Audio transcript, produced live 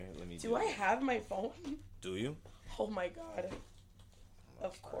Do I have my phone? Do you? Oh my god.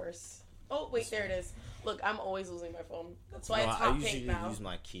 Of course. Oh, wait, there it is. Look, I'm always losing my phone. That's why it's hot pink now. I usually use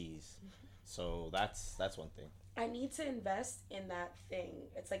my keys. So that's one thing. I need to invest in that thing.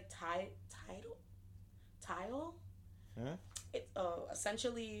 It's like tile? Huh? It's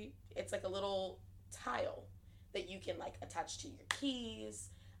essentially it's like a little tile that you can like attach to your keys,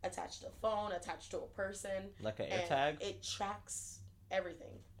 attach to a phone, attach to a person. Like an AirTag? It tracks everything.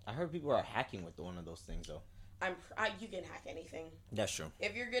 I heard people are hacking with one of those things though. You can hack anything. That's true.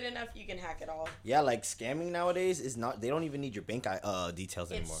 If you're good enough, you can hack it all. Yeah, like scamming nowadays is not. They don't even need your bank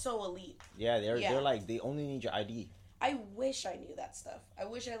details anymore. It's so elite. Yeah, they're like they only need your ID. I wish I knew that stuff. I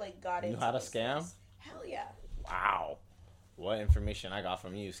wish I like got into. You know how to scam? Things. Hell yeah. Wow, what information I got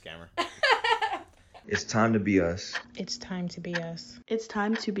from you, scammer. It's time to be us. It's time to be us. It's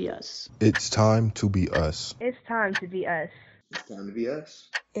time to be us. It's time to be us. It's time to be us. It's time to be us.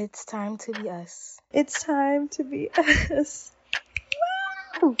 It's time to be us. It's time to be us.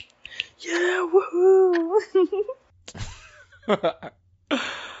 Wow. Yeah, woohoo.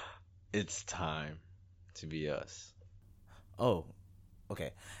 It's time to be us. Oh,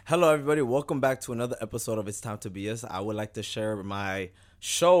 okay. Hello, everybody. Welcome back to another episode of It's Time to Be Us. I would like to share my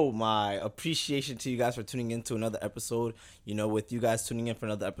appreciation to you guys for tuning in to another episode. You know, with you guys tuning in for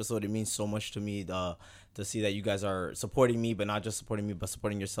another episode, it means so much to me to see that you guys are supporting me, but not just supporting me, but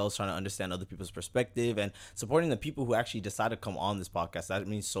supporting yourselves, trying to understand other people's perspective and supporting the people who actually decide to come on this podcast. That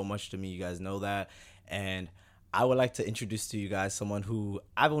means so much to me. You guys know that. And I would like to introduce to you guys someone who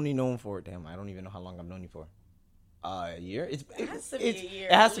I've only known for, I don't even know how long I've known you for. A year? It has to be a year.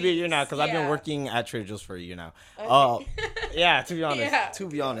 It has to be a year now because I've been working at Trader Joe's for a year now. Okay. Yeah, to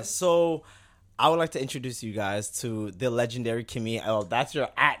be honest. So I would like to introduce you guys to the legendary Kimmy. Oh, that's your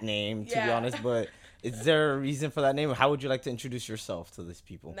 @name, to be honest. But is there a reason for that name? How would you like to introduce yourself to these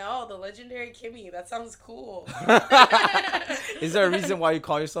people? No, the legendary Kimmy. That sounds cool. Is there a reason why you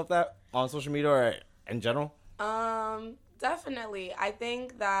call yourself that on social media or in general? Definitely. I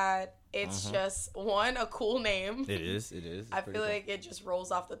think that it's just, one, a cool name. It is. I feel like it just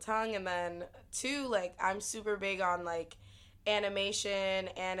rolls off the tongue. And then, two, like, I'm super big on, like, animation,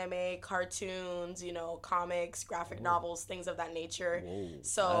 anime, cartoons, you know, comics, graphic novels, things of that nature. Whoa,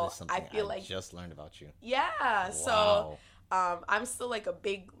 so I feel like just learned about you. Yeah. Wow. So I'm still like a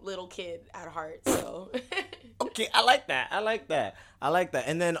big little kid at heart. So okay, I like that.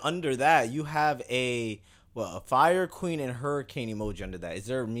 And then under that, you have a fire queen and hurricane emoji under that. Is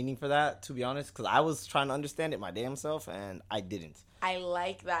there a meaning for that, to be honest? Because I was trying to understand it my damn self, and I didn't. I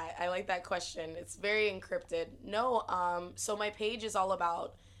like that. I like that question. It's very encrypted. No, so my page is all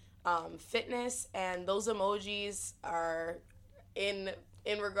about fitness, and those emojis are in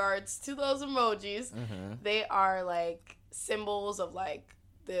regards to those emojis. They are like symbols of like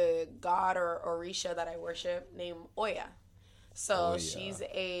the god or Orisha that I worship named Oya. So she's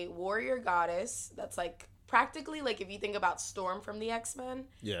a warrior goddess that's like practically like if you think about Storm from the X-Men,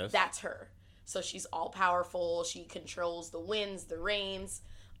 that's her. So she's all powerful. She controls the winds, the rains.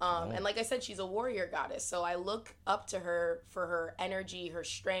 And like I said, she's a warrior goddess. So I look up to her for her energy, her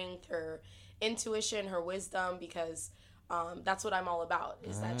strength, her intuition, her wisdom, because that's what I'm all about,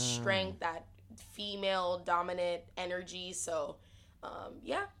 is that strength, that female dominant energy. So,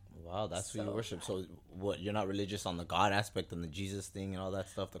 yeah. Wow, that's who you worship. So what, you're not religious on the God aspect and the Jesus thing and all that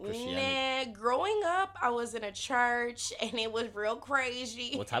stuff, the Christianity? Nah, growing up, I was in a church and it was real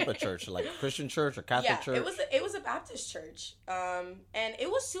crazy. What type of church? Like Christian church or Catholic church? It was a Baptist church. And it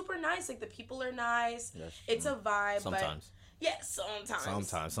was super nice. Like the people are nice. It's a vibe. Sometimes.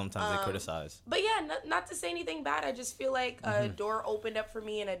 Sometimes they criticize. But yeah, not to say anything bad. I just feel like a door opened up for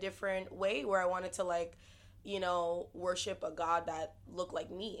me in a different way where I wanted to like, you know, worship a god that looked like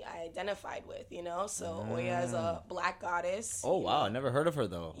me, I identified with, you know? So Oya is a black goddess. Oh, wow. I never heard of her,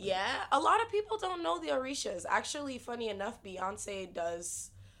 though. Yeah. A lot of people don't know the Orishas. Actually, funny enough, Beyonce does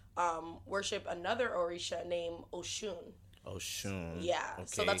worship another Orisha named Oshun. Oshun. Yeah. Okay.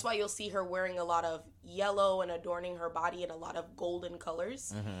 So that's why you'll see her wearing a lot of yellow and adorning her body in a lot of golden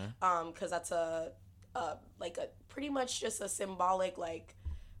colors. Because that's a pretty much just a symbolic, like,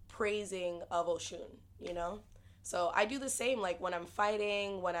 praising of Oshun. You know, so I do the same. Like when I'm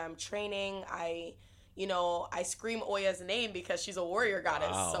fighting, when I'm training, I scream Oya's name because she's a warrior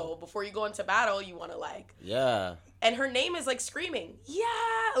goddess. Wow. So before you go into battle, you want to like, and her name is like screaming,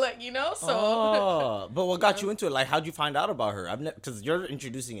 like, you know. So, but what got you into it? Like, how'd you find out about her? Because you're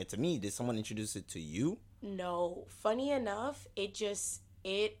introducing it to me. Did someone introduce it to you? No. Funny enough, it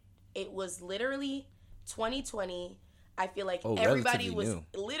was literally 2020. I feel like everybody was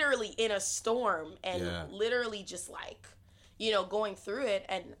literally in a storm and literally just like, going through it,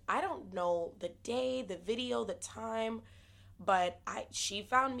 and I don't know the day, the video, the time, but she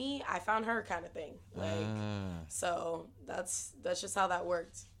found me, I found her, kind of thing. So that's just how that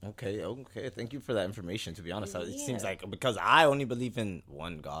worked. Okay. Thank you for that information. To be honest, it seems like, because I only believe in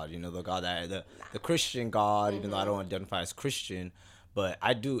one God, the God that the Christian God, even though I don't identify as Christian, but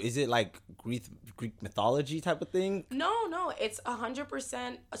I do. Is it like Greek mythology type of thing? No, it's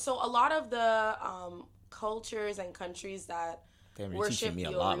 100%. So a lot of the cultures and countries that Damn, you're worship teaching me the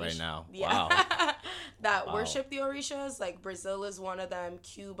a lot Orisha. right now. Yeah. Wow. That worship the Orishas, like Brazil is one of them,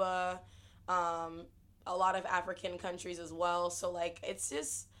 Cuba, a lot of African countries as well. So like it's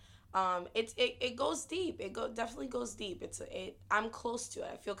just it goes deep. Definitely goes deep. I'm close to it.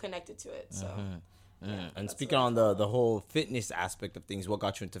 I feel connected to it. So yeah, and speaking on the whole fitness aspect of things, what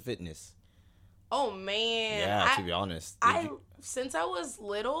got you into fitness? Oh man. Yeah, to be honest. Since I was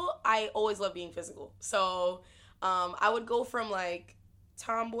little, I always loved being physical. So I would go from like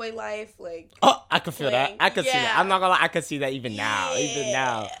tomboy life, like I could feel that. I could see that. I'm not gonna lie, I could see that even now. Even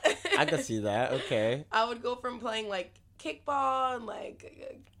now, I could see that. Okay. I would go from playing like kickball and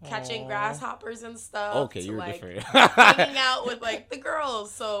like catching grasshoppers and stuff. Okay, to, you're like, different. hanging out with like the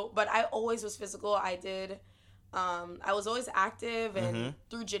girls. So, but I always was physical. I was always active, and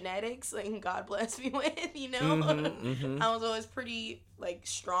through genetics, like God bless me with, I was always pretty like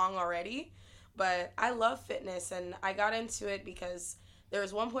strong already. But I love fitness, and I got into it because there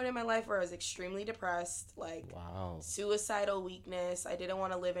was one point in my life where I was extremely depressed, like suicidal weakness. I didn't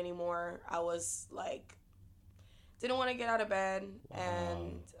want to live anymore. I was like, didn't want to get out of bed,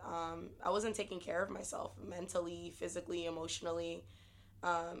 and I wasn't taking care of myself mentally, physically, emotionally.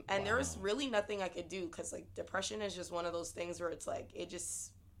 And there was really nothing I could do, because like depression is just one of those things where it's like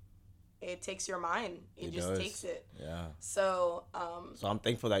it takes your mind. It just takes it. Yeah. So I'm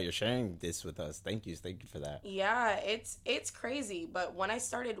thankful that you're sharing this with us. Thank you for that. Yeah, it's crazy. But when I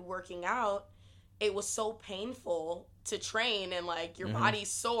started working out, it was so painful to train, and like your body's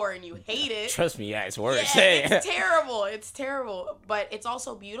sore and you hate it. Trust me, yeah, it's worse. Yeah, it's terrible. It's terrible. But it's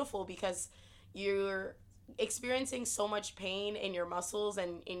also beautiful because you're experiencing so much pain in your muscles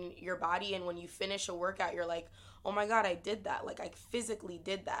and in your body, and when you finish a workout, you're like, oh my God, I did that. Like, I physically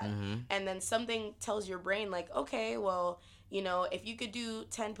did that. And then something tells your brain, like, okay, well, if you could do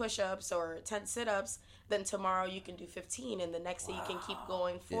 10 push-ups or 10 sit-ups, then tomorrow you can do 15, and the next day you can keep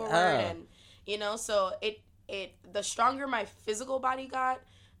going forward. And, so the stronger my physical body got,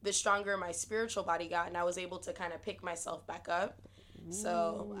 the stronger my spiritual body got, and I was able to kind of pick myself back up.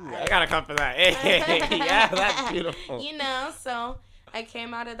 So I gotta come for that. Yeah, that's beautiful. So I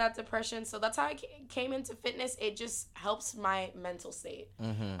came out of that depression. So that's how I came into fitness. It just helps my mental state.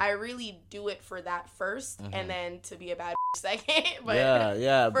 I really do it for that first, and then to be a bad second.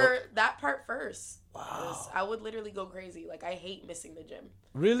 But for that part first. Wow. I would literally go crazy. Like, I hate missing the gym.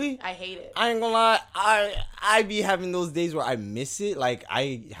 Really? I hate it. I ain't gonna lie. I be having those days where I miss it. Like,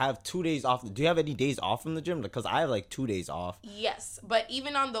 I have 2 days off. Do you have any days off from the gym? Because I have like 2 days off. Yes, but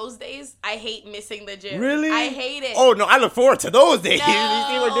even on those days, I hate missing the gym. Really? I hate it. Oh no, I look forward to those days. No. You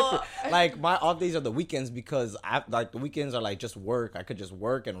see, we're different. Like, my off days are the weekends, because the weekends are like just work. I could just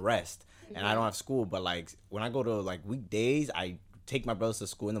work and rest, and I don't have school. But like when I go to like weekdays, I take my brothers to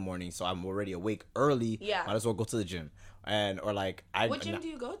school in the morning, so I'm already awake early. Yeah, might as well go to the gym. What gym do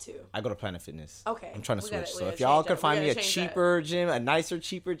you go to? I go to Planet Fitness. Okay, I'm trying to switch. So if y'all could find me a cheaper gym, a nicer,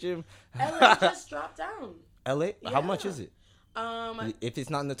 cheaper gym. LA just dropped down. LA? Yeah. How much is it? If it's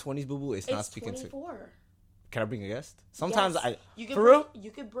not in the 20s, boo boo, it's not speaking 24. to. Can I bring a guest? Sometimes yes. real?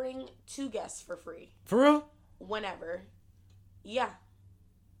 You could bring 2 guests for free. For real? Whenever. Yeah.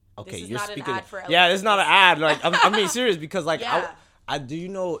 Okay, this is you're not speaking. An ad for LA. Yeah, it's not an ad. Like I'm being serious, because like yeah. I do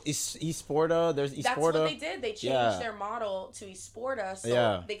Esporta? There's Esporta. That's what they did. They changed their model to Esporta,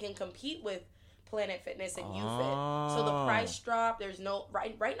 so they can compete with Planet Fitness and UFit. So the price dropped. There's no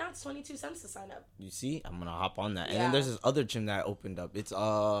right now. It's 22 cents to sign up. You see, I'm gonna hop on that. And then there's this other gym that opened up. It's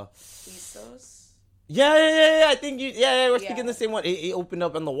Isos. Yeah. I think we're speaking the same one. It opened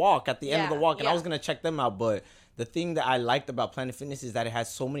up on the walk at the end of the walk, and I was gonna check them out. But the thing that I liked about Planet Fitness is that it has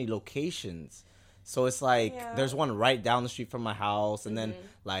so many locations. So it's like there's one right down the street from my house, and then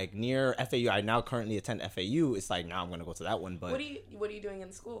like near FAU. I now currently attend FAU. It's like now I'm gonna go to that one. But what are you doing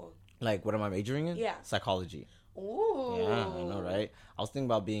in school? Like, what am I majoring in? Yeah, psychology. Ooh. Yeah, I know, right? I was thinking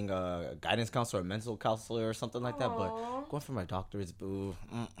about being a guidance counselor, a mental counselor, or something like that. But going for my doctorate, boo.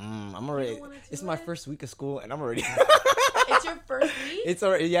 I'm already. It's my first week of school, and I'm already. It's your first week? It's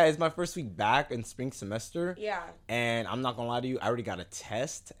already, yeah, it's my first week back in spring semester. Yeah. And I'm not gonna lie to you, I already got a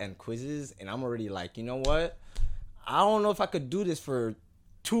test and quizzes, and I'm already like, you know what? I don't know if I could do this for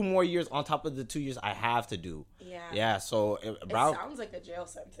 2 more years on top of the 2 years I have to do. Yeah. So It sounds like a jail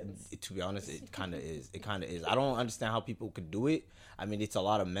sentence. To be honest, it kind of is. It kind of is. I don't understand how people could do it. I mean, it's a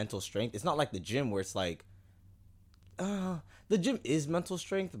lot of mental strength. It's not like the gym where it's like, the gym is mental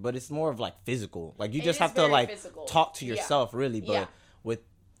strength, but it's more of like physical. Like you just have to like physical. talk to yourself, really. But with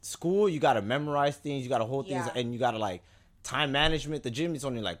school, you gotta memorize things. You gotta hold things, and you gotta like time management. The gym is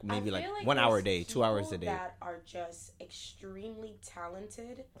only like maybe like 1 hour a day, 2 hours a day. That are just extremely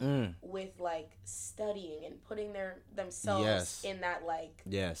talented with like studying and putting themselves in that like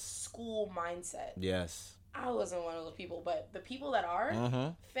school mindset. Yes. I wasn't one of those people, but the people that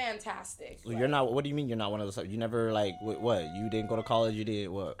are, fantastic. So you're not. What do you mean you're not one of those? You never like what? You didn't go to college. You did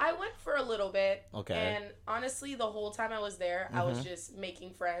what? I went for a little bit. Okay. And honestly, the whole time I was there, I was just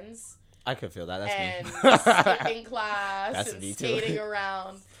making friends. I could feel that. That's and me. skipping class That's and me too. skating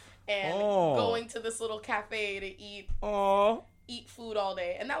around and going to this little cafe to eat food all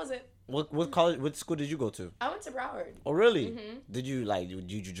day, and that was it. What college? What school did you go to? I went to Broward. Oh, really? Mm-hmm. Did you did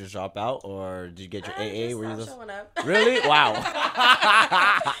you just drop out, or did you get your AA? Were you just showing up? Really? Wow.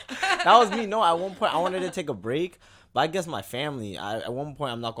 That was me. No, at one point I wanted to take a break, but I guess my family. At one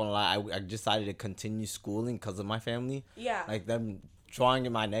point, I'm not gonna lie, I decided to continue schooling because of my family. Yeah. Like them drawing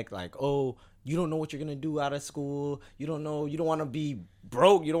in my neck, like, oh, you don't know what you're gonna do out of school. You don't know. You don't want to be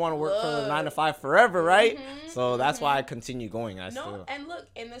broke. You don't want to work from 9 to 5 forever, right? So that's why I continue going. And look,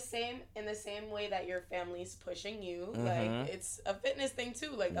 in the same way that your family's pushing you, like it's a fitness thing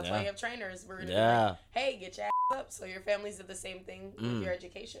too. Like that's why you have trainers. We're gonna be like, hey, get your ass up. So your families did the same thing with your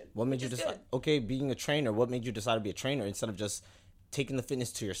education. What made you decide? Okay, being a trainer. What made you decide to be a trainer instead of just taking the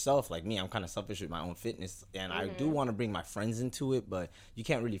fitness to yourself? Like me, I'm kind of selfish with my own fitness, and I do want to bring my friends into it, but you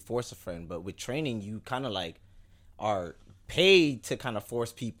can't really force a friend. But with training, you kind of like are paid to kind of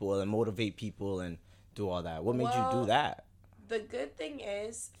force people and motivate people and do all that. What made you do that? The good thing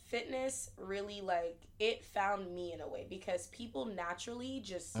is fitness really like it found me in a way, because people naturally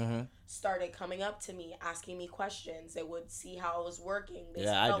just started coming up to me, asking me questions. They would see how I was working. They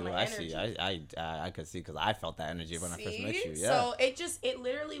I do. I see. I could see, because I felt that energy when I first met you. Yeah. So it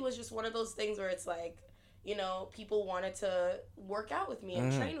literally was just one of those things where it's like, you know, people wanted to work out with me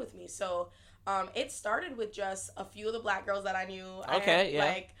and train with me. So it started with just a few of the black girls that I knew.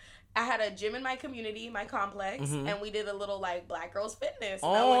 I had a gym in my community, my complex, and we did a little like black girls fitness.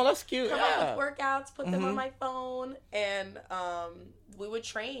 Oh, that's cute. Come up with workouts, put them on my phone, and we would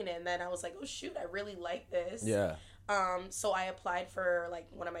train. And then I was like, oh shoot, I really like this. Yeah. So I applied for like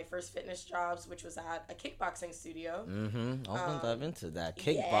one of my first fitness jobs, which was at a kickboxing studio. I was gonna dive into that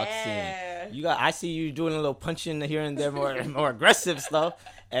kickboxing. Yeah. I see you doing a little punching here and there, more aggressive stuff.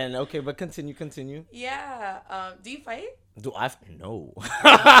 And okay, but continue. Yeah. Do you fight? No.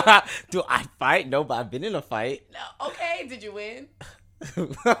 Do I fight? No, but I've been in a fight. No. Okay. Did you win?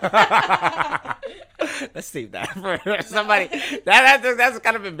 Let's save that for somebody. That's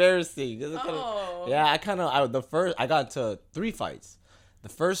kind of embarrassing. I got into 3 fights. The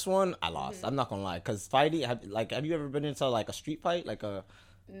first one I lost. I'm not gonna lie, because fighting. Have you ever been into like a street fight, like a?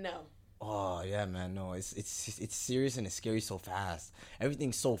 No. Oh yeah, man. No, it's serious and it's scary so fast.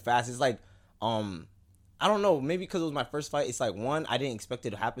 Everything's so fast. It's like I don't know, maybe because it was my first fight. It's like, 1, I didn't expect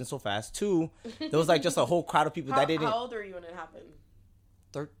it to happen so fast. 2, there was like just a whole crowd of people that didn't. How old were you when it happened?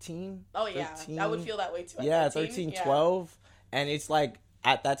 13. Oh yeah, 13. I would feel that way too. Yeah, 13, 12, and it's like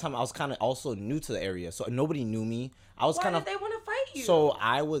at that time I was kind of also new to the area, so nobody knew me. I was kind of. Why did they want to fight you? So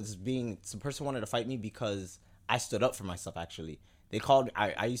the person wanted to fight me because I stood up for myself. Actually, they called.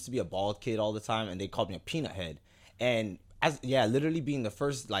 I used to be a bald kid all the time, and they called me a peanut head, and. Literally being the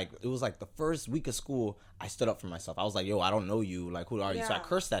first, like, it was like the first week of school, I stood up for myself. I was like, yo, I don't know you. Like, who are you? So I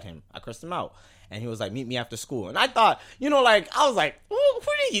cursed at him. I cursed him out. And he was like, meet me after school. And I thought, I was like, who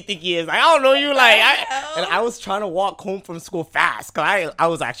do you think he is? Like, I don't know you. Like, and I was trying to walk home from school fast because I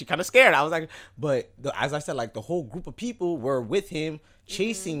was actually kind of scared. I was like, as I said, like, the whole group of people were with him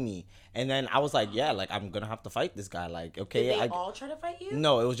chasing me. And then I was like, yeah, like, I'm going to have to fight this guy. Like, okay. Did they all try to fight you?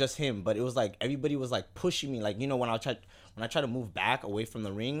 No, it was just him. But it was like, everybody was like pushing me. Like, when I try to move back away from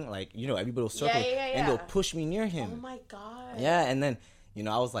the ring, like, everybody was circling and they'll push me near him. Oh my God. Yeah. And then,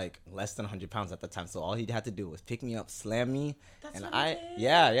 I was like less than 100 pounds at the time. So all he had to do was pick me up, slam me. That's and what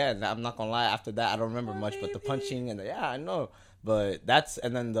and I'm not going to lie. After that, I don't remember much, but the punching and I know. But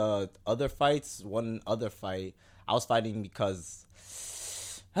and then the other fights, one other fight, I was fighting because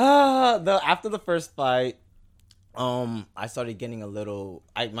after the first fight, I started getting a little.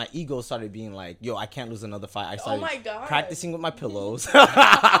 My ego started being like, "Yo, I can't lose another fight." I started practicing with my pillows.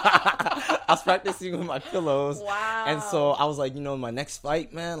 I was practicing with my pillows. Wow. And so I was like, my next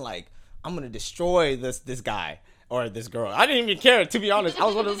fight, man, like I'm gonna destroy this guy. or this girl. I didn't even care, to be honest. I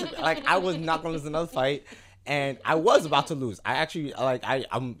was one of those, like, I was not gonna lose another fight, and I was about to lose. I actually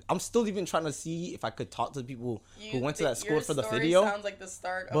I'm still even trying to see if I could talk to the people who went to that school for the video. Sounds like the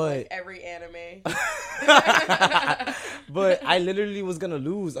start of like every anime. But I literally was gonna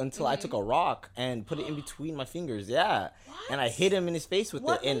lose until I took a rock and put it in between my fingers. Yeah. What? And I hit him in his face with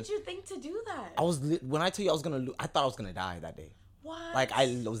What it. made you think to do that? When I tell you I was gonna lose, I thought I was gonna die that day. What? Like, I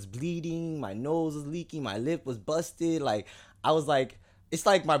was bleeding, my nose was leaking, my lip was busted. Like, I was like, it's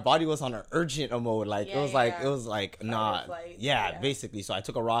like my body was on an urgent mode. Like, it was like, nah. Yeah, basically. So I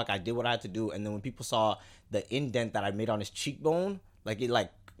took a rock, I did what I had to do. And then when people saw the indent that I made on his cheekbone, like, it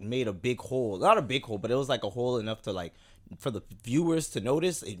like made a big hole. Not a big hole, but it was like a hole enough to like, for the viewers to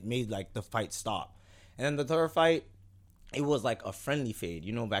notice. It made like the fight stop. And then the third fight, it was like a friendly fade.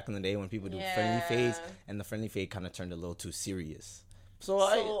 You know, back in the day when people do friendly fades, and the friendly fade kind of turned a little too serious.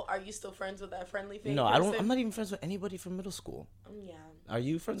 So are you still friends with that friendly fade? No, person? I'm not even friends with anybody from middle school. Yeah. Are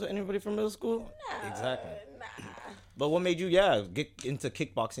you friends with anybody from middle school? Nah, Exactly. Nah. But what made you, get into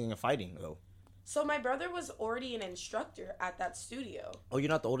kickboxing and fighting, though? So my brother was already an instructor at that studio. Oh, you're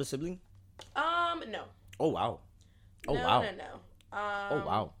not the oldest sibling? No. Oh, wow. Oh, no, wow. No. Oh,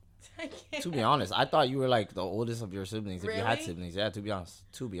 wow. I can't. To be honest, I thought you were like the oldest of your siblings. If you had Really? siblings, yeah. To be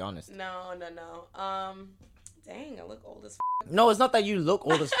honest. No. Dang, I look old as. No, it's not that you look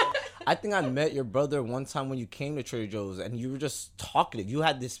old as. I think I met your brother one time when you came to Trader Joe's, and you were just talkative. You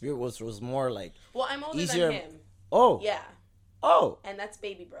had this spirit which was more like. Well, I'm older easier. than him. Oh. Yeah. Oh. And that's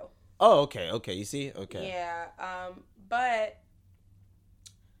baby bro. Oh, okay. You see, okay. Yeah. But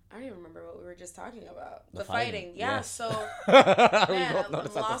I don't even remember what we were just talking about. The fighting. Yeah. Yes. So Man,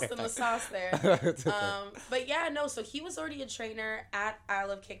 I'm lost in the sauce there. But yeah, no. So he was already a trainer at I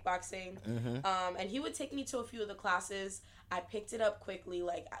Love Kickboxing, and he would take me to a few of the classes. I picked it up quickly.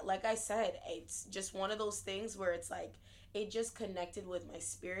 Like I said, it's just one of those things where it's like it just connected with my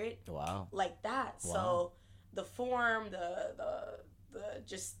spirit. Wow. Like that. Wow. So the form, the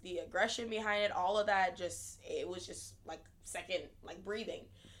just the aggression behind it, all of that, it was just like second, like breathing.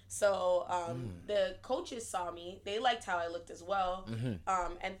 So the coaches saw me. They liked how I looked as well.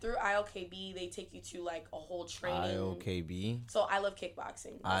 And through ILKB, they take you to like a whole training. ILKB? So I Love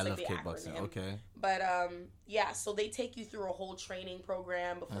Kickboxing. I Love Kickboxing, okay. But yeah, so they take you through a whole training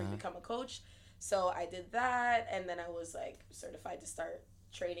program before you become a coach. So I did that, and then I was like certified to start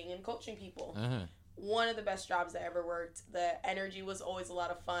training and coaching people. One of the best jobs I ever worked. The energy was always a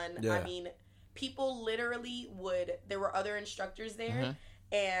lot of fun. Yeah. I mean, people literally there were other instructors there.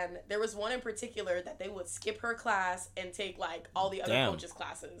 And there was one in particular that they would skip her class and take like all the other coaches'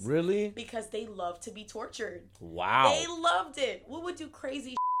 classes. Really? Because they love to be tortured. Wow. They loved it. We would do crazy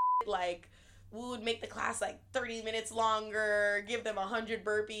shit, like we would make the class like 30 minutes longer, give them 100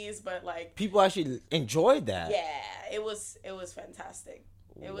 burpees, but like people actually enjoyed that. Yeah, it was fantastic.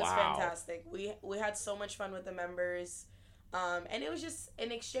 It was fantastic. We had so much fun with the members. And it was just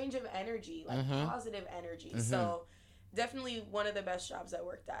an exchange of energy, like positive energy. So definitely one of the best jobs I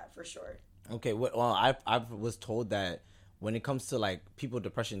worked at, for sure. Okay, well, I was told that when it comes to like people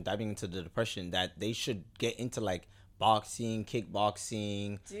diving into the depression, that they should get into like boxing,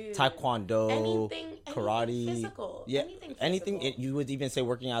 kickboxing, taekwondo, karate, physical. Yeah, anything. You would even say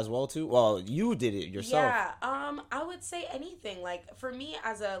working out as well too. Well, you did it yourself. Yeah, I would say anything. Like for me,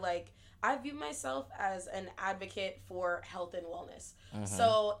 I view myself as an advocate for health and wellness.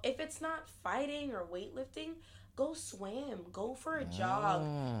 So if it's not fighting or weightlifting, go swim, go for a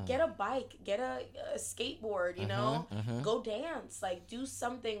jog, get a bike, get a skateboard, you know, go dance, like do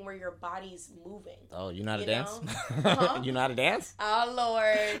something where your body's moving. Oh, you know how to dance? You know how to dance? Oh,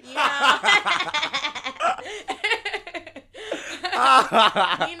 Lord.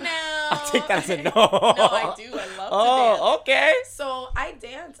 You know. I take that as a no. No, I do. I love to dance. Oh, okay. So I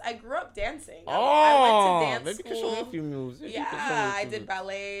dance. I grew up dancing. I went to dance school. Maybe you can show me a few moves. Yeah, I did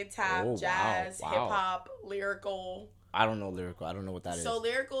ballet, tap, jazz, hip hop, lyrical. I don't know lyrical. I don't know what that is. So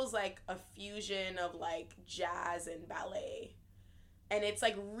lyrical is like a fusion of like jazz and ballet. And it's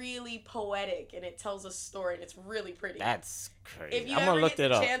like really poetic, and it tells a story, and it's really pretty. That's crazy. If you I'm gonna look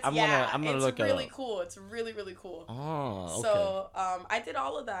it up. I'm gonna look it up. It's really cool. It's really, really cool. Oh, okay. So I did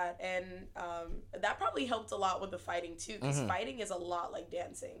all of that, and that probably helped a lot with the fighting too, because fighting is a lot like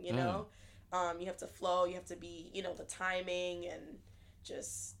dancing. You know, you have to flow, you have to be, the timing and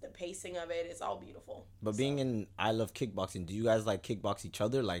just the pacing of it. It's all beautiful. But being in I Love Kickboxing, do you guys like kickbox each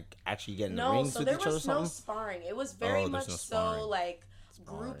other, like actually get in the rings with each other or something? No, sparring. It was very much so like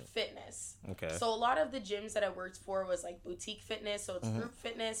group fitness. Okay. So a lot of the gyms that I worked for was like boutique fitness, so it's group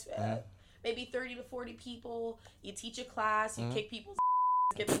fitness, maybe 30 to 40 people. You teach a class, you kick people's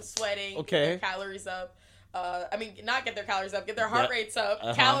get them sweating, get their calories up. not get their calories up, get their heart rates up,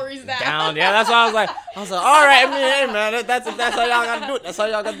 calories down. Yeah, that's what I was like, all right, hey man, that's how y'all gotta do it. That's how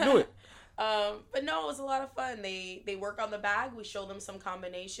y'all gotta do it. But no, it was a lot of fun. They work on the bag. We show them some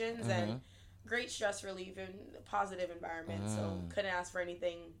combinations and great stress relief and positive environment. So couldn't ask for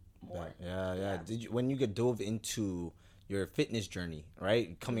anything more. Yeah. Did you, when you dove into your fitness journey,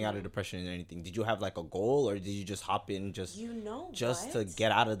 right, coming out of depression and anything, did you have like a goal, or did you just hop in just to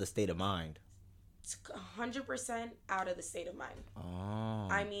get out of the state of mind? 100% out of the state of mind.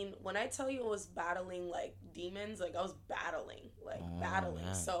 I mean, when I tell you I was battling like demons, like I was battling.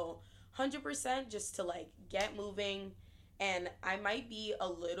 Man. So 100% just to like get moving. And I might be a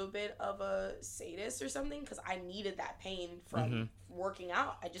little bit of a sadist or something because I needed that pain from working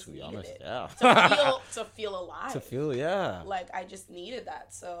out. I just needed it to feel alive. Like I just needed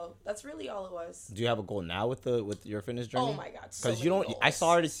that. So that's really all it was. Do you have a goal now with your fitness journey? Oh my god! Because you don't. Goals. I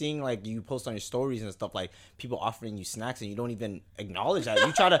started seeing like you post on your stories and stuff like people offering you snacks and you don't even acknowledge that.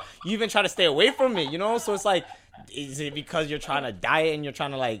 You even try to stay away from it. You know. So it's like, is it because you're trying to diet and you're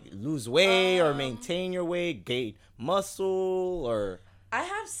trying to like lose weight or maintain your weight, gain muscle, or? I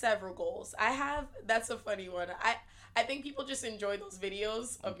have several goals. That's a funny one. I think people just enjoy those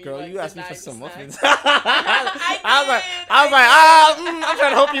videos of me. Girl, like, you asked me for some muffins. I was like, I'm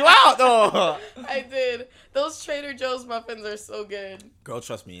trying to help you out though. I did. Those Trader Joe's muffins are so good. Girl,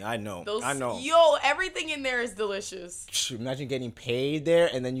 trust me, I know. Yo, everything in there is delicious. Imagine getting paid there,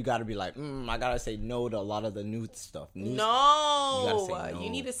 and then you gotta be like, I gotta say no to a lot of the new stuff. No, you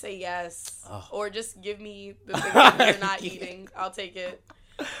need to say yes, or just give me the thing that you're not eating. I'll take it.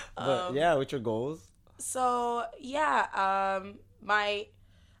 But yeah, what's your goals? So yeah,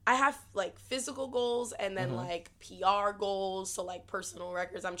 I have like physical goals and then like PR goals. So like personal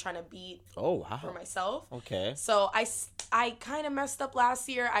records I'm trying to beat for myself. Okay. So I kind of messed up last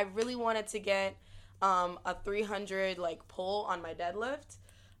year. I really wanted to get a 300 like pull on my deadlift.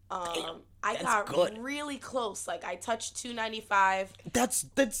 I got really close. Like I touched 295. That's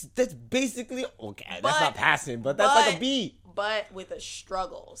basically okay. That's not passing, but that's like a B. But with a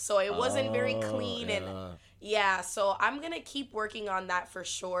struggle. So it wasn't very clean and so I'm gonna keep working on that for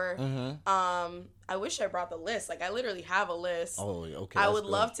sure. I wish I brought the list. Like I literally have a list. Oh, okay. I would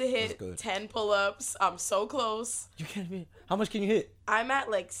love to hit 10 pull-ups. I'm so close. You can't be. How much can you hit? I'm at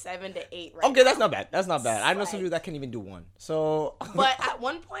like 7 to 8 right now. Okay, that's not bad. I know some people that can't even do one. So but at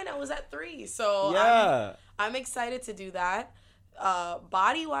one point I was at 3. So I'm excited to do that.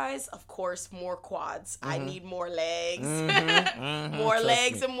 Body wise, of course, more quads. I need more legs. More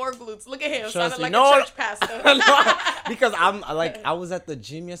legs and more glutes. Look at him. Sounded like a church pastor. Because I'm like, I was at the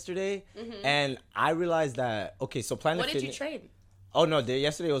gym yesterday and I realized that, okay, so Planet Fitness. What did you train? Oh, no,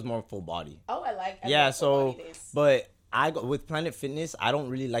 yesterday was more full body. Oh, I like full body days. But with Planet Fitness, I don't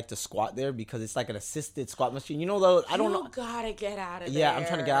really like to squat there because it's like an assisted squat machine. You know, though, I don't know. You gotta get out of there. Yeah, I'm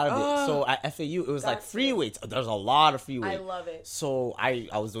trying to get out of it. So at FAU, it was like free weights. There's a lot of free weights. I love it. So I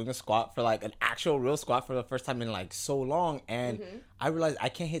was doing a squat for like an actual real squat for the first time in like so long. And I realized I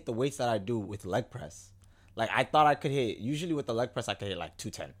can't hit the weights that I do with leg press. Like I thought I could hit, usually with the leg press, I could hit like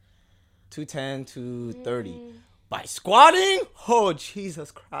 210, 230. By squatting, oh,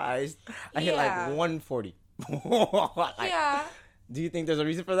 Jesus Christ. I hit like 140. Do you think there's a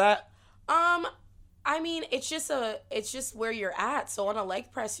reason for that? I mean, it's just where you're at. So on a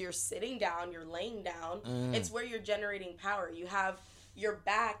leg press, you're sitting down, you're laying down. It's where you're generating power. You have your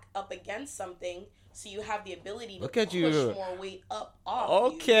back up against something, so you have the ability to push more weight up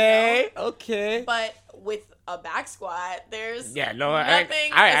off you, okay. But with a back squat, there's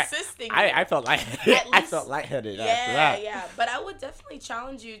nothing assisting you. I felt lightheaded after that. Yeah. But I would definitely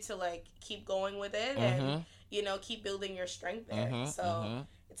challenge you to like keep going with it and keep building your strength there. So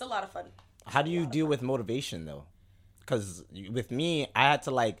it's a lot of fun. How do you deal with motivation though? Because with me, I had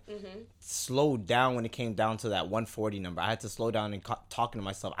to like slow down when it came down to that 140 number. I had to slow down and talking to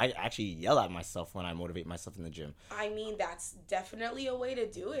myself. I actually yell at myself when I motivate myself in the gym. I mean, that's definitely a way to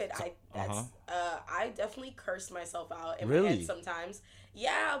do it. I definitely curse myself out in my head sometimes.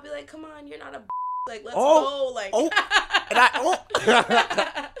 Yeah, I'll be like, "Come on, you're not a like, let's go." Like,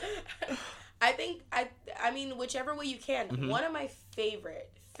 I mean, whichever way you can. One of my favorite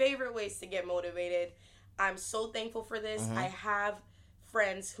ways to get motivated. I'm so thankful for this. I have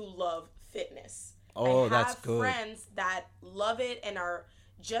friends who love fitness. Oh, that's good. I have friends that love it and are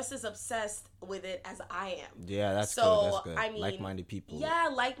just as obsessed with it as I am. Yeah, that's good. I mean, like-minded people.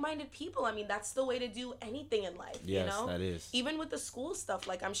 Yeah, like-minded people. I mean, that's the way to do anything in life, you know? That is. Even with the school stuff,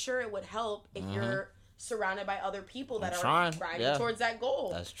 like, I'm sure it would help if you're surrounded by other people that are grinding towards that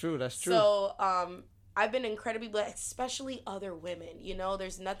goal. That's true. So, I've been incredibly blessed, especially other women. You know,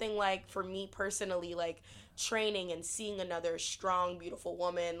 there's nothing like, for me personally, like training and seeing another strong, beautiful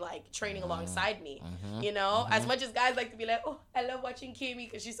woman like training alongside me. You know, as much as guys like to be like, oh, I love watching Kimmy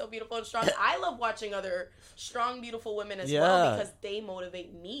because she's so beautiful and strong. I love watching other strong, beautiful women as well because they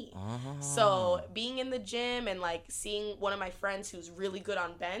motivate me. So being in the gym and like seeing one of my friends who's really good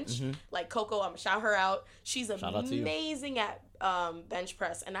on bench, like Coco, I'm gonna shout her out. She's amazing at bench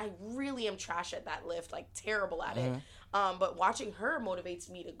press, and I really am trash at that lift, like terrible at it. But watching her motivates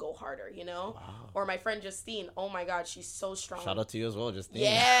me to go harder, you know? Or my friend Justine, oh my God, she's so strong. Shout out to you as well, Justine.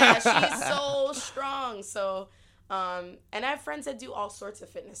 Yeah, she's so strong. So, and I have friends that do all sorts of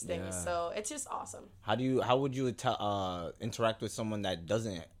fitness things. So it's just awesome. How would you interact with someone that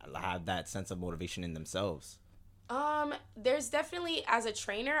doesn't have that sense of motivation in themselves? There's definitely, as a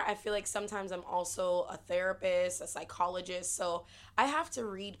trainer, I feel like sometimes I'm also a therapist, a psychologist. So I have to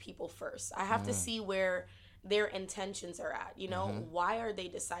read people first. I have to see where their intentions are at, you know? Why are they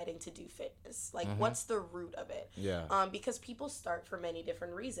deciding to do fitness? Like, what's the root of it? Because people start for many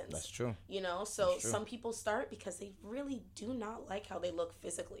different reasons. That's true. You know, so some people start because they really do not like how they look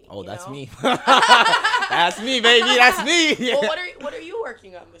physically. Oh, that's know? me. That's me, baby. That's me. Well, what are you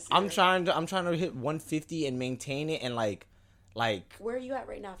working on this year? I'm trying to hit 150 and maintain it, and like where are you at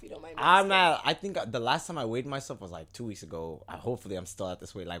right now, if you don't mind me I'm asking? at, I think the last time I weighed myself was like 2 weeks ago. Hopefully I'm still at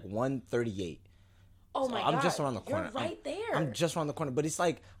this weight, like 138. Oh So my God. I'm just around the corner. You're right there. I'm just around the corner, but it's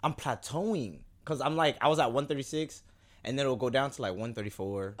like I'm plateauing because I'm like I was at 136, and then it'll go down to like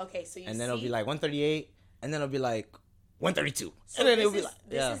 134. Okay, so and then it'll be like 138, and then it'll be like 132, so and then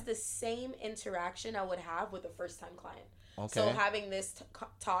this is the same interaction I would have with a first time client. Okay. So having this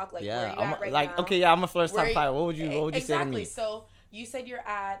talk, like Yeah, where you at right like now? I'm a first time Where client. What would you say to exactly? me? So you said you're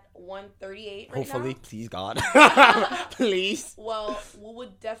at 138 right Hopefully, now? please God, please. Well, we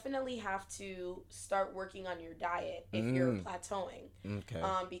would definitely have to start working on your diet if you're plateauing. Okay.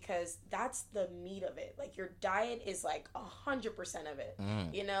 Because that's the meat of it. Like, your diet is like 100% of it.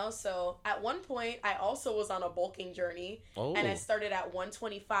 You know? So at one point, I also was on a bulking journey. Oh. And I started at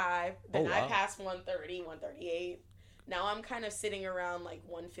 125. Then I wow. passed 130, 138. Now I'm kind of sitting around like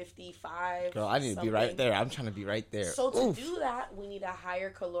 155. Girl, I need to be right there. I'm trying to be right there. So to do that, we need a higher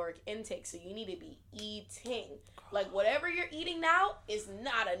caloric intake. So you need to be eating. Like, whatever you're eating now is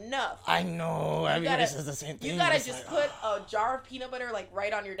not enough. I know. Everybody says the same thing. You gotta It's just like, put a jar of peanut butter like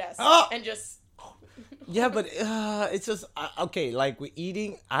right on your desk and just. Yeah, but it's just okay. Like with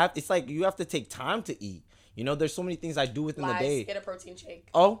eating, it's like you have to take time to eat. You know, there's so many things I do within the day. Get a protein shake.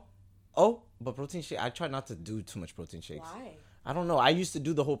 But protein shake, I try not to do too much protein shakes. Why? I don't know. I used to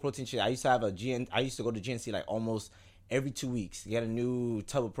do the whole protein shake. I used to have I used to go to GNC like almost every 2 weeks, get a new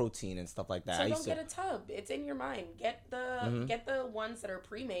tub of protein and stuff like that. So don't get a tub. It's in your mind. Get the ones that are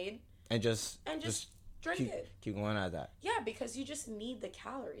pre-made and just drink it. Keep going at that. Yeah, because you just need the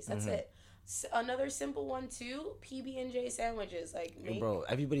calories. That's it. Another simple one too, PB&J sandwiches. Like, Bro,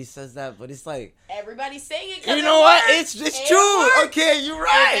 everybody says that, but it's like everybody's saying it. You know what? It's true. Okay, you're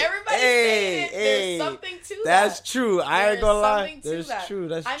right. If everybody's saying it, there's something to that. That's true. I ain't gonna lie. That's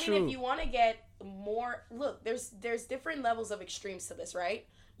true. I mean, if you want to get more, look, there's different levels of extremes to this, right?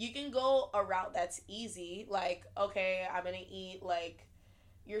 You can go a route that's easy, like, okay, I'm gonna eat like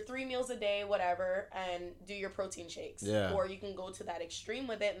your 3 meals a day, whatever, and do your protein shakes. Yeah. Or you can go to that extreme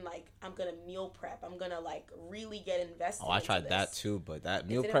with it and like, I'm gonna meal prep. I'm gonna like really get invested. I tried that too, but that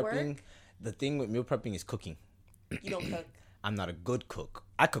meal didn't prepping, work? the thing with meal prepping is cooking. You don't cook. I'm not a good cook.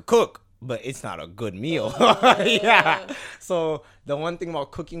 I could cook, but it's not a good meal. Yeah. So the one thing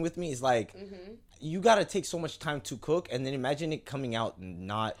about cooking with me is like, you gotta take so much time to cook, and then imagine it coming out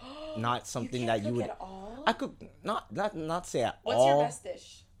not something that you would. At all? I could not say at all. What's your best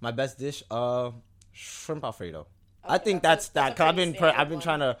dish? My best dish, shrimp Alfredo. I Okay, think that's that's a because pretty I've standard been one.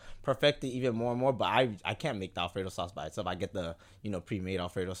 trying to perfect it even more and more, but I can't make the Alfredo sauce by itself. I get the pre-made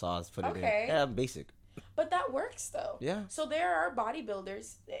Alfredo sauce, put it in. Yeah, basic. But that works though. Yeah. So there are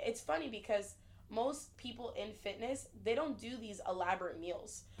bodybuilders. It's funny because most people in fitness, they don't do these elaborate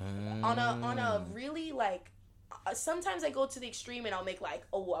meals. On a really like sometimes I go to the extreme and I'll make like,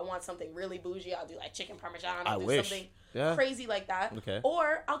 oh, I want something really bougie. I'll do like chicken parmesan. I'll do something crazy like that. Okay.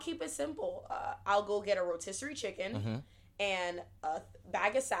 Or I'll keep it simple. I'll go get a rotisserie chicken and a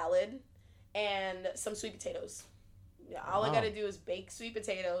bag of salad and some sweet potatoes. Yeah, all I gotta do is bake sweet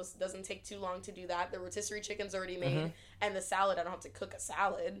potatoes. Doesn't take too long to do that. The rotisserie chicken's already made, and the salad, I don't have to cook a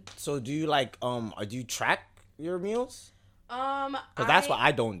salad. So do you like do you track your meals? Because Because that's what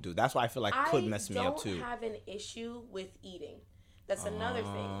I don't do. That's why I feel like could mess me up I too. don't have an issue with eating. That's another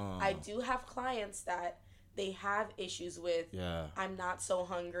thing. I do have clients that they have issues with Yeah. I'm not so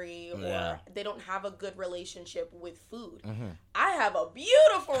hungry, or Yeah. they don't have a good relationship with food. Mm-hmm. I have a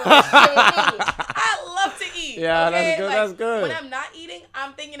beautiful relationship with food. I love to eat. Yeah, okay? that's good. Like, That's good. When I'm not eating,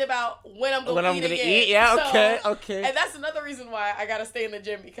 I'm thinking about when I'm going When to I'm eat gonna again. eat, yeah, So- okay, okay. And that's another reason why I gotta stay in the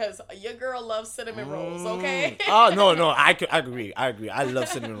gym, because your girl loves cinnamon rolls. Okay. Oh no, I agree. I love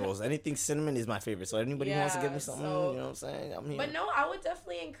cinnamon rolls. Anything cinnamon is my favorite. So anybody who wants to give me Yeah, something, so- you know what I'm saying? I'm here. But no, I would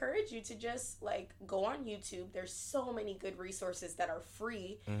definitely encourage you to just like go on YouTube. There's so many good resources that are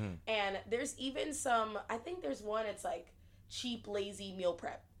free. Mm-hmm. And there's even some, I think there's one, it's like cheap, lazy meal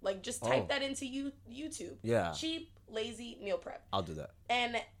prep. Like just type that into YouTube. Yeah. Cheap, lazy meal prep. I'll do that.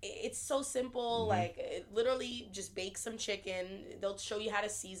 And it's so simple. Mm-hmm. Like literally just bake some chicken. They'll show you how to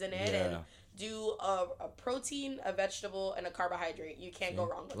season it Yeah. and do a protein, a vegetable, and a carbohydrate. You can't go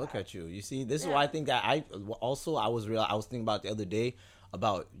wrong with Look that. at you. You see, this is Yeah. why I think that I was thinking about the other day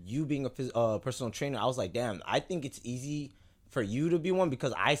about you being a personal trainer. I was like, damn, I think it's easy for you to be one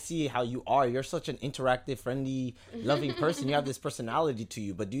because I see how you are. You're such an interactive, friendly, loving person. You have this personality to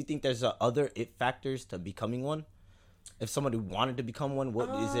you. But do you think there's other it factors to becoming one? If somebody wanted to become one, what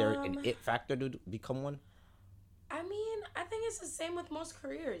is there an it factor to become one? I mean, I think it's the same with most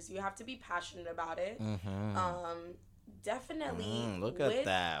careers. You have to be passionate about it. Definitely. Look at with-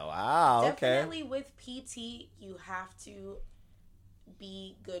 that. Wow. Okay. Definitely with PT, you have to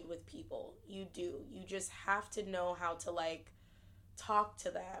be good with people. You do. You just have to know how to like talk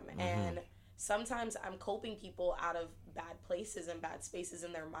to them. And sometimes I'm coping people out of bad places and bad spaces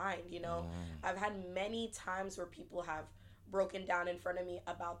in their mind. You know, I've had many times where people have broken down in front of me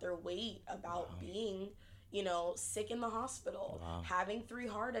about their weight, about being, you know, sick in the hospital, having 3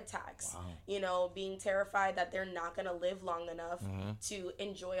 heart attacks, you know, being terrified that they're not going to live long enough to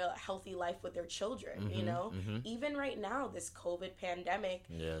enjoy a healthy life with their children, you know? Even right now, this COVID pandemic,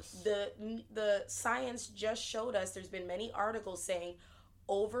 Yes. the science just showed us, there's been many articles saying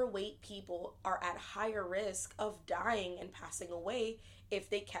overweight people are at higher risk of dying and passing away if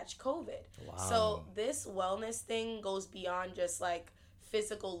they catch COVID. So this wellness thing goes beyond just like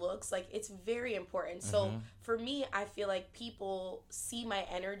physical looks. Like it's very important. So for me, I feel like people see my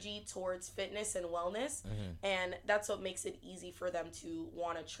energy towards fitness and wellness, and that's what makes it easy for them to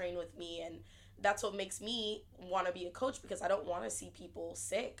want to train with me. And that's what makes me want to be a coach, because I don't want to see people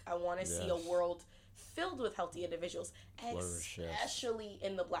sick. I want to see a world filled with healthy individuals, especially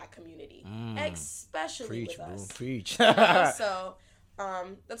in the Black community, especially Preach, with bro. us. Preach. You know? So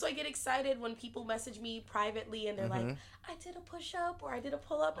that's why I get excited when people message me privately and they're like, I did a push-up or I did a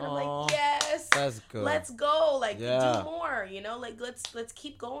pull-up, and I'm Aw, like, yes, that's good. let's go, like Yeah. do more, you know, like let's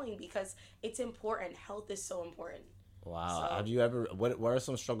keep going, because it's important. Health is so important. Wow. So- Have you ever? What are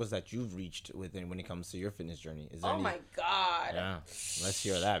some struggles that you've reached within when it comes to your fitness journey? Is there Oh any? my God. Yeah. Let's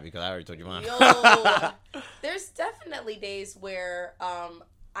hear that because I already told you mine. Yo, there's definitely days where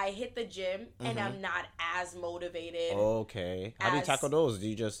I hit the gym and I'm not as motivated. Okay. How do you As- tackle those? Do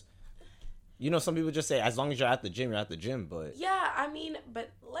you just, some people just say as long as you're at the gym, you're at the gym. But Yeah, I mean, but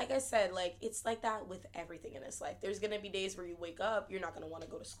like I said, like it's like that with everything in this life. There's gonna be days where you wake up, you're not gonna want to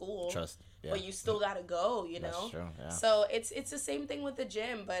go to school, trust. Yeah. but you still gotta go. You know. That's true. Yeah. So it's the same thing with the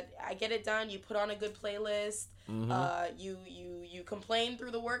gym, but I get it done. You put on a good playlist. You complain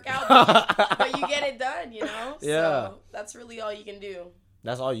through the workout, but you get it done. You know. Yeah. So that's really all you can do.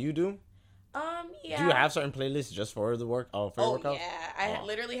 That's all you do? Yeah. Do you have certain playlists just for the work? For your Oh workouts? yeah, I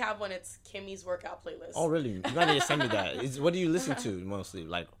literally have one. It's Kimmy's workout playlist. Oh really? You gotta just send me that. What do you listen to mostly?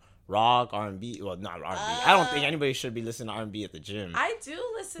 Like rock, R&B? Well, not R&B. I don't think anybody should be listening to R&B at the gym. I do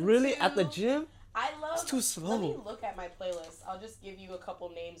listen. Really? to... At the gym? I love. It's too slow. Let me look at my playlist. I'll just give you a couple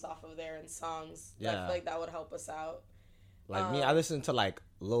names off of there and songs. I Yeah. feel like that would help us out. Like me, I listen to like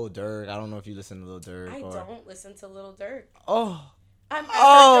Lil Durk. I don't know if you listen to Lil Durk. I or... don't listen to Lil Durk. Oh. I'm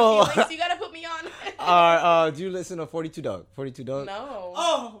Oh. You gotta put me on. Do you listen to 42 Dog? 42 Dog? No.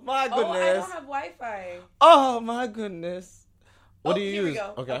 Oh my goodness. Oh, I don't have Wi-Fi. Oh my goodness. What do you here use? We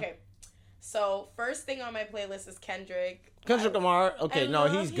go. Okay. So first thing on my playlist is Kendrick. Kendrick Lamar. Okay, I no,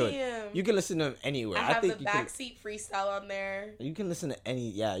 love he's good. him. You can listen to him anywhere. I have think the you can. Backseat Freestyle on there. You can listen to any.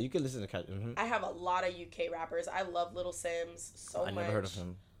 Yeah, you can listen to Kendrick. I have a lot of UK rappers. I love Little Sims so I much. never heard of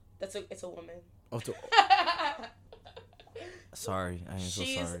him. It's a woman. Oh, sorry, I am so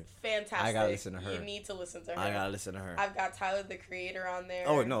She's sorry. fantastic. I gotta listen to her. You need to listen to her. I gotta listen to her. I've got Tyler the Creator on there.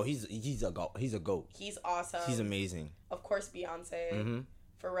 Oh no, he's a goat. He's a goat. He's awesome. He's amazing. Of course, Beyonce. Mhm.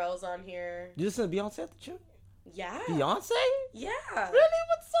 Pharrell's on here. You listen to Beyonce at the gym? Yeah. Beyonce? Yeah. Really?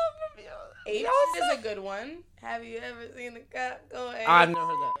 What's up with H Beyonce? is a good one. Have you ever seen the cat go ahead? I've never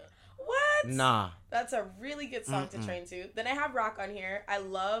heard that. What? Nah. That's a really good song to train to. Then I have rock on here. I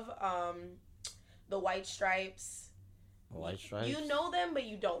love the White Stripes. White Stripes. You know them, but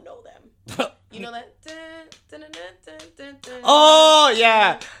you don't know them. You know that? Oh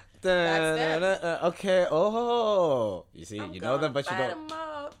yeah. That's them. Okay. Oh, you see, I'm you know them, but you gonna don't. fat 'em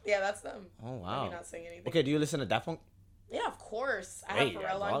up. Yeah, that's them. Oh Let wow. me not sing anything. Okay, do you listen to Daft Punk? Yeah, of course. I Hey, have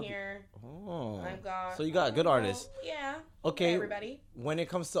Pharrell on dog. here. Oh. I've got. So you got good artists. Yeah. Okay. Everybody. When it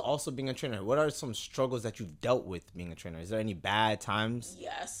comes to also being a trainer, what are some struggles that you've dealt with being a trainer? Is there any bad times?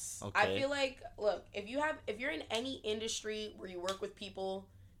 Yes. Okay. I feel like, look, if you're in any industry where you work with people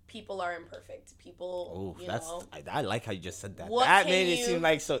are imperfect. People, Oh, you that's know. I like how you just said that. What That can made it you- seem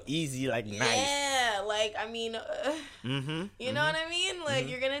like so easy, like nice. Yeah, like, I mean, Mm-hmm. you know what I mean? Like,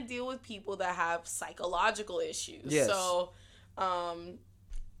 you're going to deal with people that have psychological issues. Yes. So,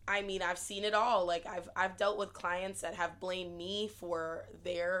 I mean, I've seen it all. Like, I've dealt with clients that have blamed me for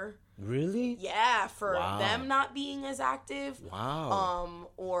their, Really? for Wow. them not being as active. Wow.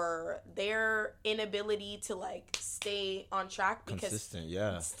 Or their inability to, like, stay on track because Consistent,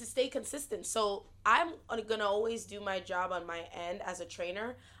 yeah. to stay consistent. So I'm gonna always do my job on my end as a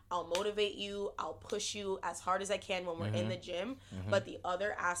trainer. I'll motivate you. I'll push you as hard as I can when we're in the gym. But the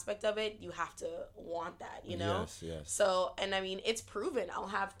other aspect of it, you have to want that, you know? Yes. So, and I mean, it's proven. I'll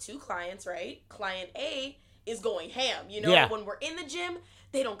have 2 clients, right? Client A is going ham, you know? Yeah. When we're in the gym,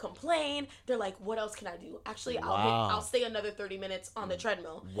 they don't complain. They're like, what else can I do? Actually, Wow. I'll stay another 30 minutes on the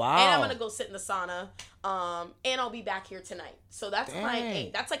treadmill. Wow. And I'm going to go sit in the sauna. And I'll be back here tonight. So that's client A.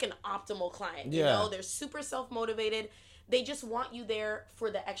 Dang. That's like an optimal client. You Yeah. know, they're super self-motivated. They just want you there for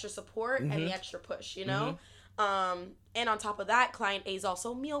the extra support and the extra push, you know? And on top of that, client A is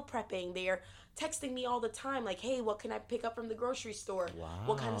also meal prepping. They're texting me all the time, like, hey, what can I pick up from the grocery store?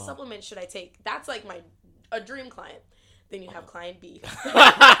 What kind of Wow. supplements should I take? That's like a dream client. Then you have client B. You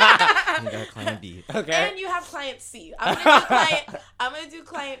got client B. Okay. And you have client C. I'm gonna do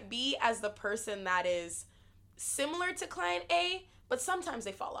client B as the person that is similar to client A, but sometimes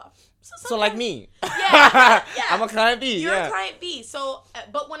they fall off. So like me. Yeah. I'm a client B. You're yeah. a client B. So,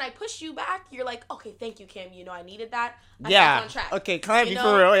 but when I push you back, you're like, okay, thank you, Kim. You know, I needed that. I'm Yeah. back on track. Okay, client You B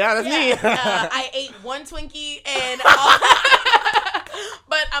know? for real. Yeah, that's me. I ate 1 Twinkie and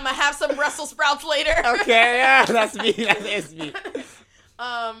but I'm gonna have some Brussels sprouts later. Okay, yeah, that's me. That's me.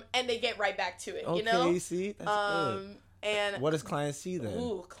 And they get right back to it, Okay, you know? see? That's good. And What is client C then?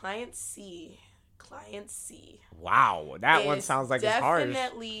 ooh, client C. Client C. Wow, that one is sounds like it's harsh.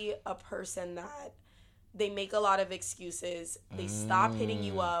 definitely a person that they make a lot of excuses. They stop hitting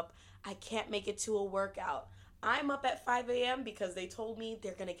you up. I can't make it to a workout. I'm up at 5 a.m. because they told me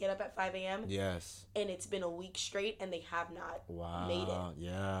they're going to get up at 5 a.m. Yes. And it's been a week straight and they have not Wow. made it.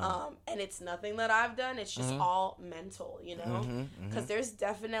 Yeah. And it's nothing that I've done. It's just all mental, you know? Because there's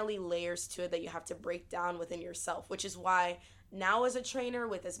definitely layers to it that you have to break down within yourself, which is why now as a trainer,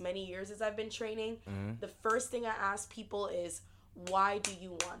 with as many years as I've been training, the first thing I ask people is, why do you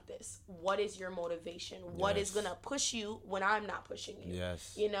want this? What is your motivation? What is Yes. going to push you when I'm not pushing you?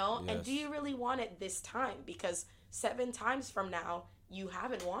 Yes. You know? And Yes. do you really want it this time? Because 7 times from now, you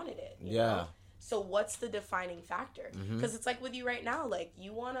haven't wanted it. You Yeah. know? So what's the defining factor? Because it's like with you right now, like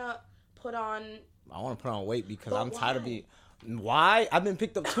you want to put on. I want to put on weight because But I'm tired of why? being. Why? I've been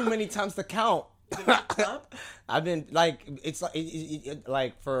picked up too many times to count. Up? I've been like, it's like,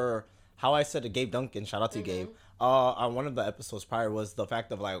 like for how I said to Gabe Duncan, shout out to Gabe. On one of the episodes prior was the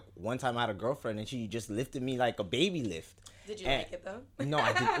fact of like one time I had a girlfriend and she just lifted me like a baby lift. Did you And- like it though? No,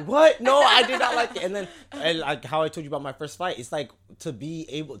 I did. What? No, I did not like it. And then, and like how I told you about my first fight, it's like to be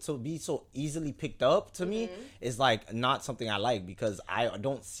able to be so easily picked up to me is like not something I like because I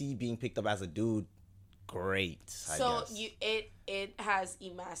don't see being picked up as a dude great. So I guess. it has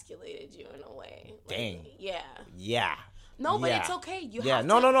emasculated you in a way. Like, Dang. Yeah. Yeah. No, but Yeah. it's okay. You Yeah. have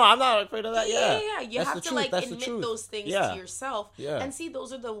No, to, no, no. I'm not afraid of that. Yeah. You That's have the to truth. like That's the admit truth. those things Yeah. to yourself Yeah. and see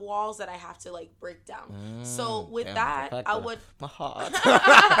those are the walls that I have to like break down. So with Damn, that, the fact I that would. my heart.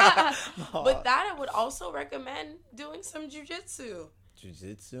 With that, I would also recommend doing some jujitsu.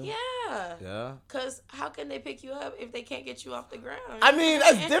 Jiu-jitsu. Yeah. Yeah. Cause how can they pick you up if they can't get you off the ground? I mean,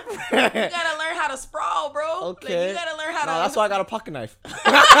 that's different. You gotta learn how to sprawl, bro. Okay. Like, you gotta learn how No, to. that's why I got a pocket knife.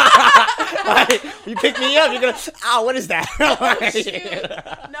 Like, you pick me up, you're gonna. Ow! What is that?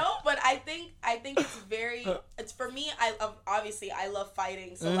 Shoot. No, but I think it's very. It's for me. Obviously I love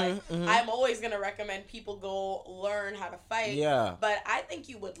fighting, so I'm always gonna recommend people go learn how to fight. Yeah. But I think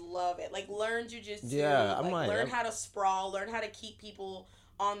you would love it. Like learn jujitsu. Yeah, I like, might. learn how to sprawl. Learn how to keep people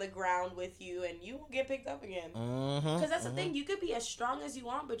on the ground with you, and you won't get picked up again. Because that's the thing. You could be as strong as you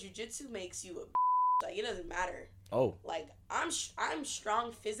want, but jujitsu makes you a like it doesn't matter. Oh. Like I'm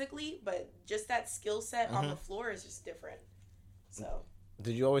strong physically, but just that skill set on the floor is just different. So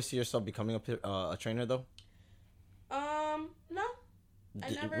Did you always see yourself becoming a trainer though? No.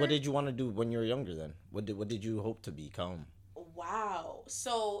 What did you want to do when you were younger then? What did you hope to become? Wow.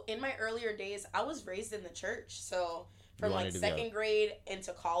 So in my earlier days, I was raised in the church. So from You like wanted to be second grade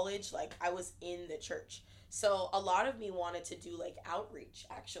into college, like I was in the church. So a lot of me wanted to do like outreach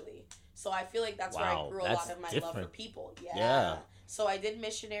actually. So I feel like that's where I Wow, grew a that's lot of my love for different. people. Yeah. So I did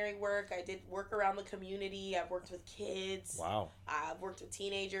missionary work. I did work around the community. I've worked with kids. Wow. I've worked with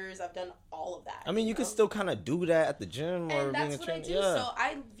teenagers. I've done all of that. I mean, you can know? still kind of do that at the gym or And being that's a what I trainer. do. Yeah. So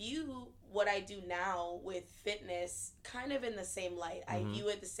I view what I do now with fitness kind of in the same light. I view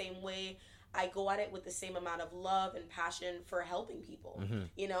it the same way. I go at it with the same amount of love and passion for helping people,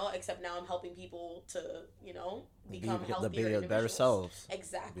 you know, except now I'm helping people to, you know, become healthier Be their individuals. better selves.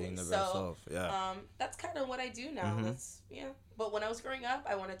 Exactly. Being the so, better self. Yeah. that's kind of what I do now. That's, But when I was growing up,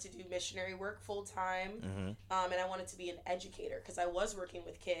 I wanted to do missionary work full time. And I wanted to be an educator because I was working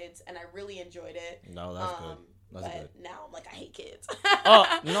with kids and I really enjoyed it. No, that's good. That's but good. now I'm like, I hate kids.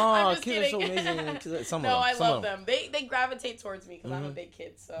 Oh no, I'm just kids are so kidding. amazing. Some No, of them. I some love of them. them. They gravitate towards me because I'm a big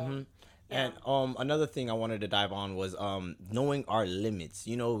kid. So, And another thing I wanted to dive on was knowing our limits.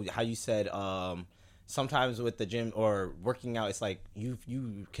 You know how you said sometimes with the gym or working out, it's like you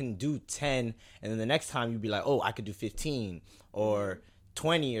can do 10, and then the next time you'd be like, oh, I could do 15 or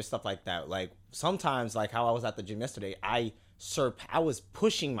 20 or stuff like that. Like sometimes, like how I was at the gym yesterday, I was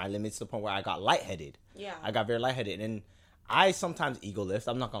pushing my limits to the point where I got lightheaded. Yeah. I got very lightheaded, and I sometimes ego lift.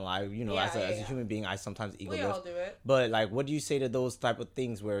 I'm not gonna lie. You know, Yeah, as a human being, I sometimes ego we lift. all do it. But like, what do you say to those type of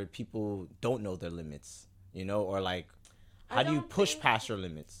things where people don't know their limits? You know, or like, how do you push past your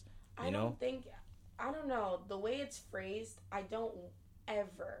limits? You know? I don't know. The way it's phrased, I don't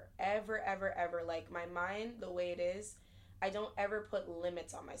ever, like my mind, the way it is, I don't ever put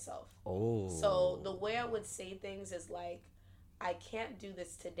limits on myself. Oh. So the way I would say things is like, I can't do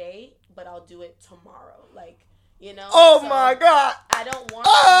this today, but I'll do it tomorrow. Like, you know? Oh So my God. I don't want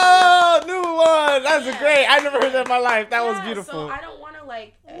Oh, new one. That's Yeah. great. I never heard that in my life. That was Yeah, beautiful. So I don't want to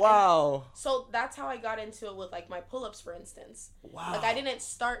like. Wow. So that's how I got into it with like my pull-ups, for instance. Wow. Like I didn't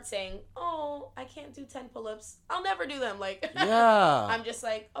start saying, "Oh, I can't do 10 pull-ups. I'll never do them." Like, Yeah. I'm just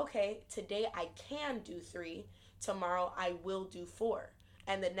like, okay, today I can do 3. Tomorrow I will do 4,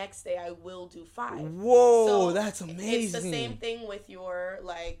 and the next day I will do 5. Whoa, So that's amazing. It's the same thing with your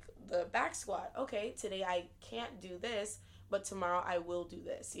like the back squat. Okay, today I can't do this, but tomorrow I will do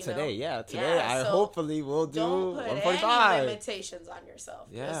this. You know? Today, I so hopefully will do don't put 145. any limitations on yourself.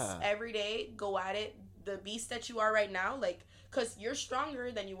 Yeah. Just every day, go at it. The beast that you are right now, like, because you're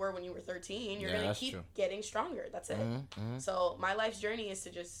stronger than you were when you were 13. You're Yeah, going to that's keep true. getting stronger. That's it. So my life's journey is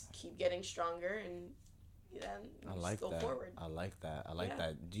to just keep getting stronger and then I just like go that. forward. I like that. I like Yeah.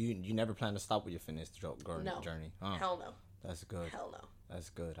 that. Do you never plan to stop with your fitness No. journey? Huh. Hell no. That's good. Hell no. That's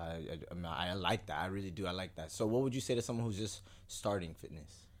good. I like that. I really do. I like that. So, what would you say to someone who's just starting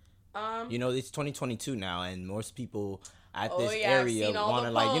fitness? You know, it's 2022 now, and most people at this I've area seen all want to,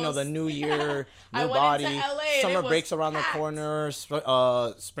 the like, you know, posts. the new year, I new went body, into LA and summer it was breaks around packed. the corner,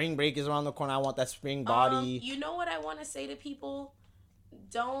 spring break is around the corner. I want that spring body. You know what I want to say to people?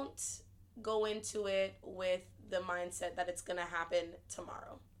 Don't go into it with the mindset that it's gonna happen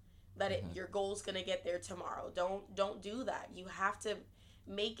tomorrow, that your goal's gonna get there tomorrow. Don't do that. You have to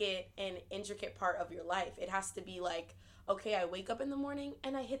make it an intricate part of your life. It has to be like, okay, I wake up in the morning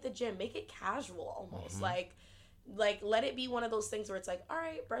and I hit the gym. Make it casual almost. Like let it be one of those things where it's like, all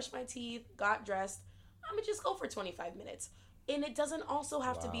right, brush my teeth, got dressed, I'm gonna just go for 25 minutes. And it doesn't also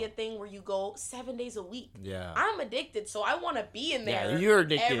have to be a thing where you go 7 days a week. Yeah. I'm addicted, so I want to be in there Yeah, you're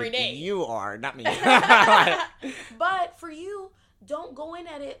addicted. every day. You are, not me. But for you, don't go in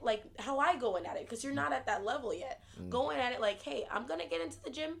at it like how I go in at it, because you're not at that level yet. Go in at it like, hey, I'm going to get into the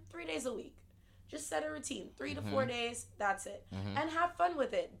gym 3 days a week. Just set a routine, 3 to 4 days, that's it. And have fun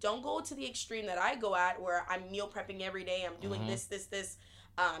with it. Don't go to the extreme that I go at where I'm meal prepping every day. I'm doing this,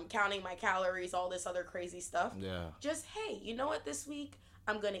 counting my calories, all this other crazy stuff. Yeah. Just, hey, you know what, this week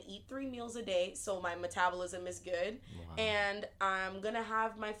I'm going to eat 3 meals a day so my metabolism is good. And I'm going to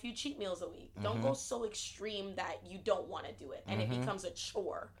have my few cheat meals a week. Don't go so extreme that you don't want to do it and it becomes a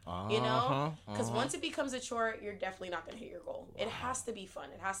chore, you know? Because once it becomes a chore, you're definitely not going to hit your goal. It has to be fun.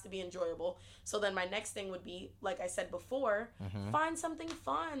 It has to be enjoyable. So then my next thing would be, like I said before, find something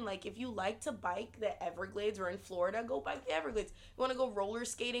fun. Like if you like to bike the Everglades or in Florida, go bike the Everglades. You want to go roller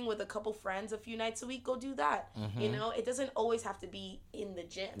skating with a couple friends a few nights a week, go do that. You know, it doesn't always have to be in the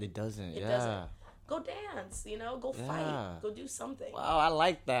gym. It doesn't. It yeah. doesn't. Go dance, you know, go fight, go do something. Wow, I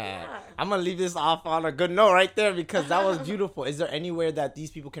like that. Yeah. I'm gonna leave this off on a good note right there because that was beautiful. Is there anywhere that these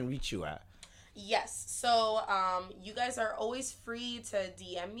people can reach you at? Yes. So, you guys are always free to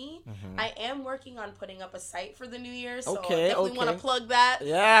DM me. I am working on putting up a site for the new year, so definitely want to plug that.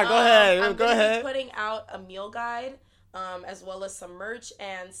 Yeah, go ahead. I'm go gonna ahead. be putting out a meal guide, as well as some merch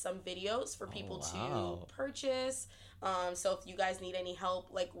and some videos for people to purchase. So if you guys need any help,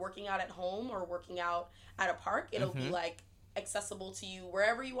 like working out at home or working out at a park, it'll be like accessible to you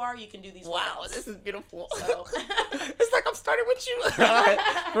wherever you are. You can do these. Wow, workouts. this is beautiful. So. It's like I'm starting with you.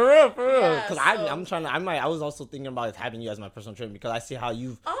 For real. Yeah, Because so- I'm trying to. I was also thinking about having you as my personal trainer because I see how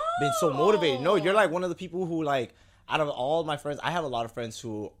you've been so motivated. No, you're like one of the people who like. Out of all my friends, I have a lot of friends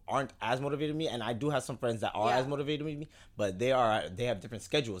who aren't as motivated as me, and I do have some friends that are as motivated as me, but they have different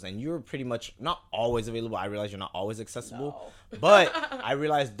schedules, and you're pretty much not always available. I realize you're not always accessible, but I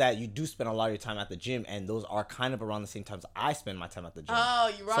realize that you do spend a lot of your time at the gym, and those are kind of around the same times I spend my time at the gym.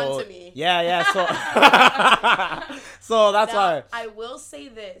 Oh, you're on to me. Yeah. So, so that's why. I will say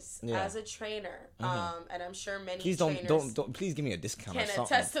this as a trainer, and I'm sure many Please trainers don't please give me a discount or can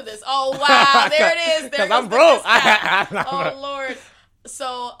something. attest to this. Oh wow, there it is. There Because goes I'm the broke. discount. Oh Lord.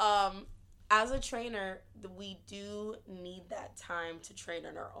 So as a trainer, we do need that time to train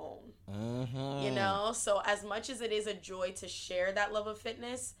on our own. You know, so as much as it is a joy to share that love of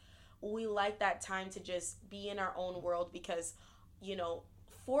fitness, we like that time to just be in our own world because, you know,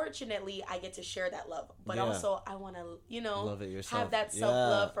 fortunately I get to share that love, but also I want to, you know, Love it yourself. have that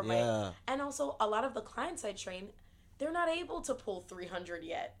self-love for my, and also a lot of the clients I train, they're not able to pull 300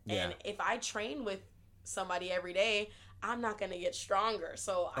 yet. And if I train with somebody every day, I'm not going to get stronger.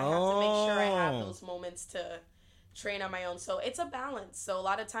 So I have to make sure I have those moments to train on my own. So it's a balance. So a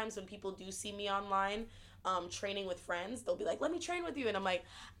lot of times when people do see me online, training with friends, they'll be like, let me train with you. And I'm like,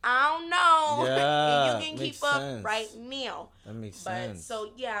 I don't know. Yeah, You can makes keep up sense. right now. That makes But sense.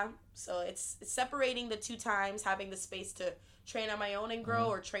 so it's separating the two times, having the space to train on my own and grow,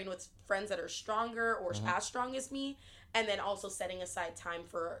 or train with friends that are stronger or as strong as me, and then also setting aside time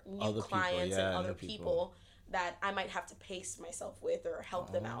for new Other people, clients and other new people that I might have to pace myself with or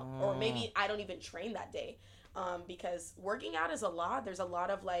help them out, or maybe I don't even train that day, because working out is a lot. There's a lot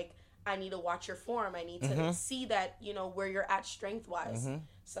of like, I need to watch your form. I need to see that, you know, where you're at strength wise.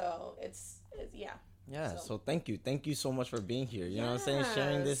 So it's Yeah, so thank you so much for being here. You know what I'm saying?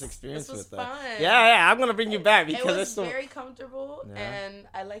 Sharing this experience this was with us. fun. Yeah, I'm gonna bring you back It because was it's so. very comfortable, and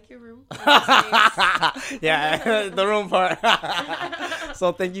I like your room. Yeah, the room part.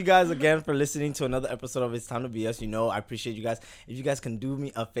 So thank you guys again for listening to another episode of It's Time to Be Us. You know, I appreciate you guys. If you guys can do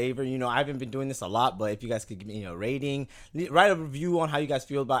me a favor, you know, I haven't been doing this a lot, but if you guys could give me a rating, write a review on how you guys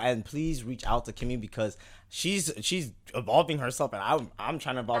feel about it, and please reach out to Kimmy because she's evolving herself, and I'm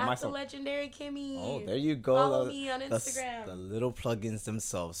trying to evolve myself. The legendary Kimmy. Oh, there you go. Follow me on Instagram. The little plugins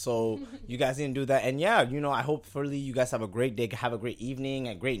themselves. So you guys didn't do that. And yeah, you know, I hopefully you guys have a great day, have a great evening,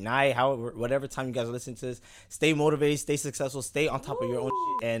 a great night, however, whatever time you guys are listening to this. Stay motivated, stay successful, stay on top of your own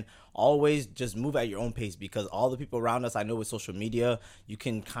shit, and always just move at your own pace because all the people around us, I know with social media, you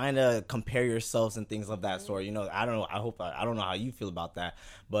can kind of compare yourselves and things of that sort. You know, I don't know. I don't know how you feel about that,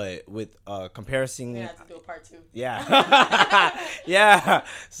 but with comparison. We have to do a part 2. Yeah. Yeah.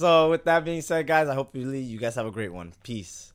 So with that being said, guys, I hope you guys have a great one. Peace.